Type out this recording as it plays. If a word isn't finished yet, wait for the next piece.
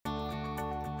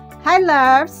Hi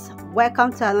loves,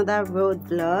 welcome to another road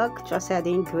vlog. Trust you're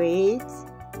doing great.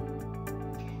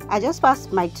 I just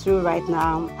passed my 2 right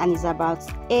now and it's about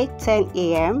 8:10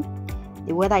 a.m.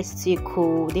 The weather is still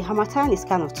cool. The harmattan is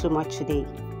kind of too much today.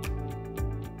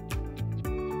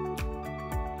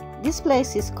 This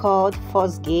place is called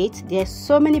First Gate. There's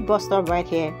so many bus stops right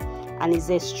here and it's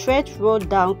a straight road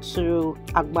down to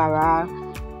Agbara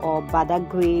or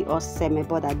Badagry or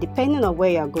Semeboda, depending on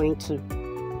where you're going to.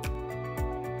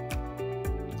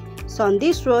 So on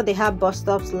this road they have bus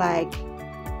stops like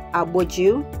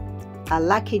Aboju,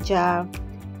 Alakija,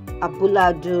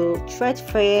 Abuladu,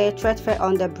 Tredfair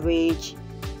under bridge,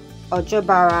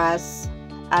 Ojobaras,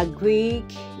 Agric,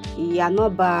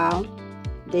 Yanoba.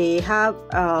 They have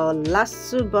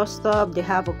last 2 bus stop. They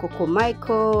have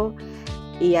Okokomaiko,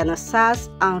 Iyanasas,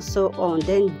 and so on.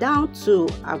 Then down to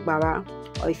Agbara,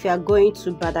 or if you are going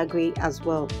to Badagry as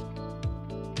well.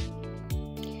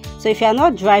 So if you are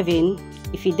not driving,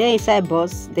 if you're there inside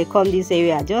bus, they come this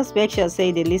area, just make sure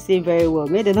say they listen very well.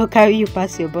 May they not carry you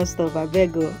past your bus stop, I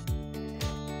beg you.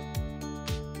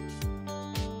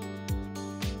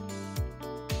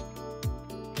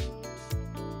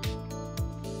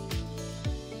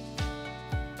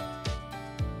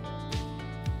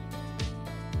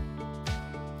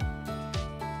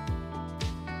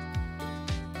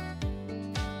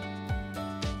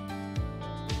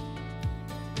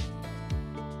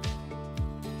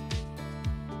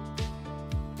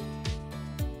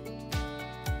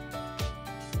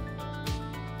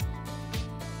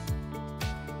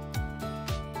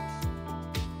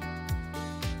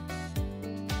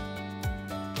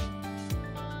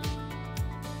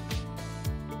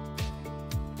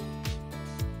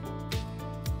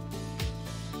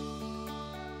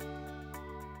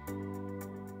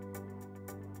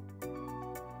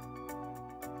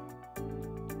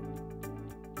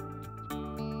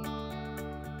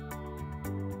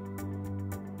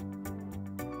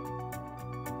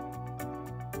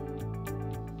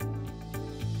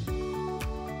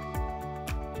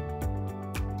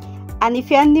 And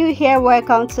if you're new here,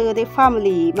 welcome to the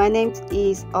family. My name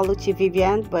is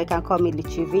LuchiVee, but you can call me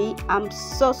LuchiVee. I'm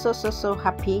so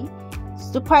happy,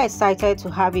 super excited to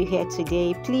have you here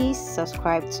today. Please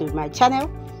subscribe to my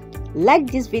channel,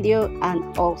 like this video,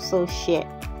 and also share.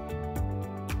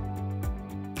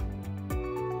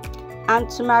 And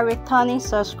to my returning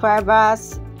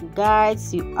subscribers,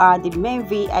 guys, you are the main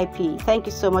VIP. Thank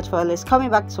you so much for always coming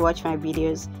back to watch my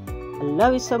videos. I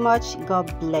love you so much.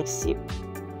 God bless you.